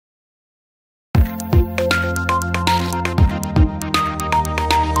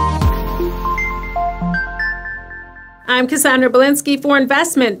I'm Cassandra Belinsky for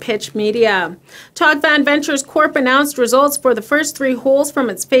Investment Pitch Media. Tocvan Ventures Corp announced results for the first 3 holes from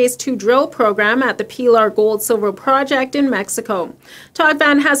its Phase 2 drill program at the Pilar Gold-Silver project in Mexico.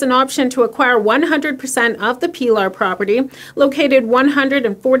 Tocvan has an option to acquire 100% of the Pilar property, located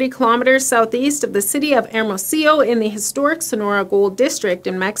 140 kilometers southeast of the city of Hermosillo in the historic Sonora Gold District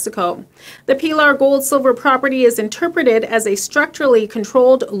in Mexico. The Pilar Gold-Silver property is interpreted as a structurally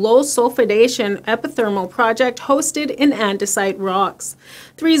controlled, low-sulfidation epithermal project hosted in andesite rocks.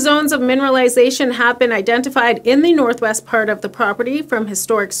 3 zones of mineralization have been identified in the northwest part of the property from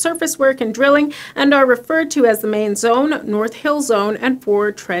historic surface work and drilling and are referred to as the Main Zone, North Hill Zone, and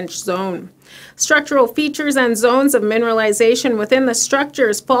Ford Trench Zone. Structural features and zones of mineralization within the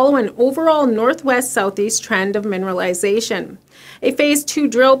structures follow an overall northwest-southeast trend of mineralization. A Phase 2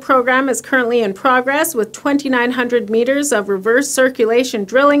 drill program is currently in progress with 2,900 meters of reverse circulation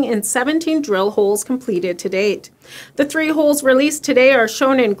drilling in 17 drill holes completed to date. The 3 holes released today are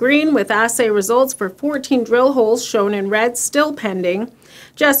shown in green with assay results for 14 drill holes shown in red still pending.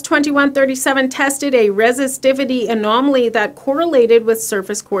 Just 2137 tested a resistivity anomaly that correlated with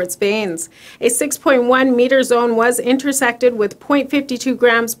surface quartz veins. A 6.1 meter zone was intersected with 0.52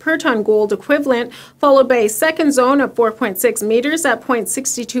 grams per ton gold equivalent, followed by a second zone of 4.6 meters at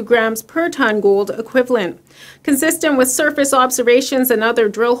 0.62 grams per ton gold equivalent. Consistent with surface observations and other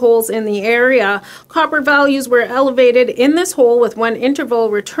drill holes in the area, copper values were elevated in this hole with one interval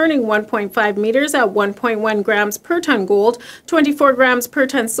returning 1.5 meters at 1.1 grams per ton gold, 24 grams per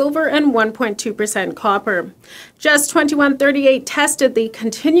ton silver, and 1.2% copper. Just 2138 tested the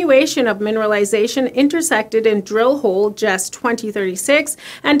continuation of mineralization intersected in drill hole Just 2036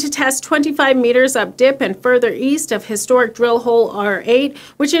 and to test 25 meters up dip and further east of historic drill hole R8,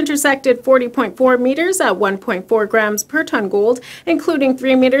 which intersected 40.4 meters at 1.4 grams per ton gold, including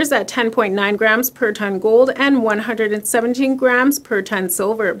 3 meters at 10.9 grams per ton gold and 117 grams per ton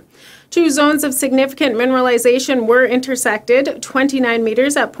silver. 2 zones of significant mineralization were intersected, 29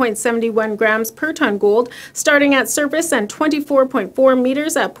 meters at 0.71 grams per ton gold, starting at surface, and 24.4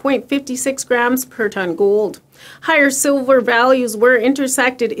 meters at 0.56 grams per ton gold. Higher silver values were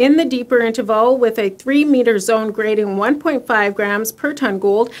intersected in the deeper interval with a 3-meter zone grading 1.5 grams per ton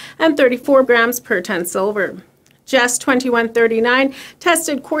gold and 34 grams per ton silver. Just 2139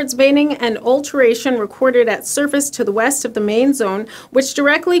 tested quartz veining and alteration recorded at surface to the west of the main zone, which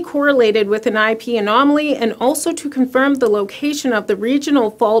directly correlated with an IP anomaly and also to confirm the location of the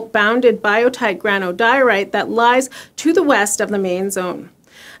regional fault-bounded biotite granodiorite that lies to the west of the main zone.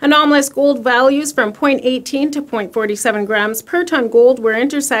 Anomalous gold values from 0.18 to 0.47 grams per ton gold were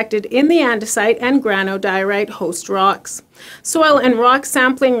intersected in the andesite and granodiorite host rocks. Soil and rock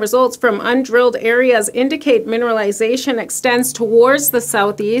sampling results from undrilled areas indicate mineralization extends towards the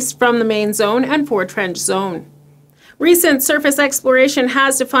southeast from the main zone and Ford Trench Zone. Recent surface exploration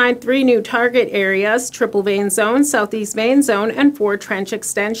has defined 3 new target areas: Triple Vein Zone, Southeast Vein Zone, and Ford Trench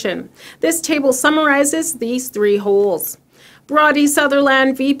Extension. This table summarizes these 3 holes. Brody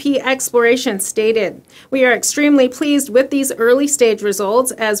Sutherland, VP Exploration, stated, "We are extremely pleased with these early-stage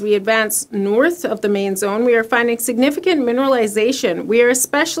results. As we advance north of the main zone, we are finding significant mineralization. We are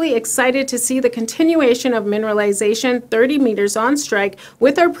especially excited to see the continuation of mineralization 30 meters on strike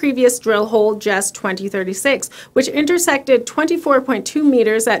with our previous drill hole, Just 2036, which intersected 24.2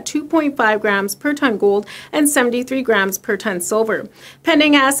 meters at 2.5 grams per ton gold and 73 grams per ton silver.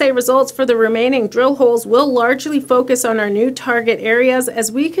 Pending assay results for the remaining drill holes will largely focus on our new target areas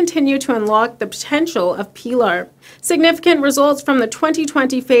as we continue to unlock the potential of Pilar." Significant results from the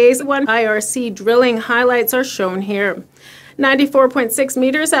 2020 Phase 1 IRC drilling highlights are shown here. 94.6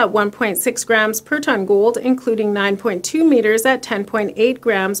 meters at 1.6 grams per ton gold, including 9.2 meters at 10.8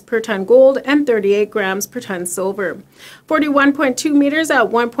 grams per ton gold and 38 grams per ton silver. 41.2 meters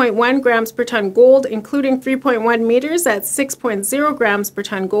at 1.1 grams per ton gold, including 3.1 meters at 6.0 grams per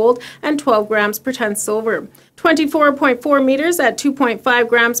ton gold and 12 grams per ton silver. 24.4 meters at 2.5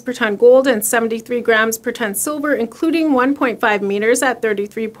 grams per ton gold and 73 grams per ton silver, including 1.5 meters at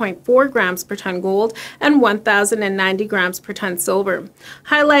 33.4 grams per ton gold and 1,090 grams per ton silver.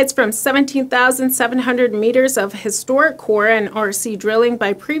 Highlights from 17,700 meters of historic core and RC drilling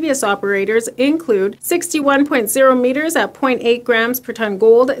by previous operators include 61.0 meters at 0.8 grams per ton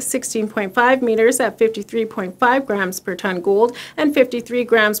gold, 16.5 meters at 53.5 grams per ton gold and 53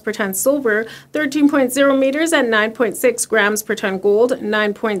 grams per ton silver, 13.0 meters at 9.6 grams per ton gold,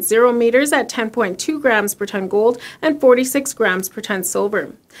 9.0 meters at 10.2 grams per ton gold, and 46 grams per ton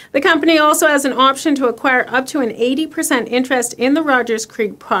silver. The company also has an option to acquire up to an 80% interest in the Rogers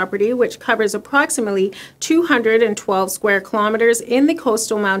Creek property, which covers approximately 212 square kilometers in the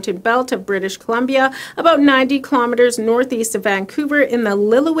coastal mountain belt of British Columbia, about 90 kilometers northeast of Vancouver in the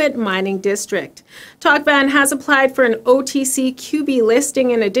Lillooet Mining District. Tocvan has applied for an OTC QB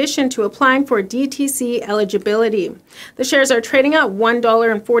listing in addition to applying for DTC eligibility. The shares are trading at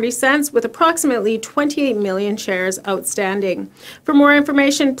 $1.40 with approximately 28 million shares outstanding. For more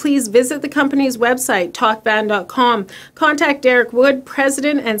information, please visit the company's website, tocvan.com. Contact Derek Wood,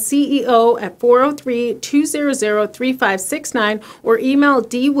 President and CEO, at 403-200-3569 or email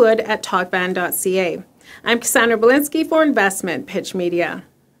dwood@tocvan.ca. I'm Cassandra Belinsky for Investment Pitch Media.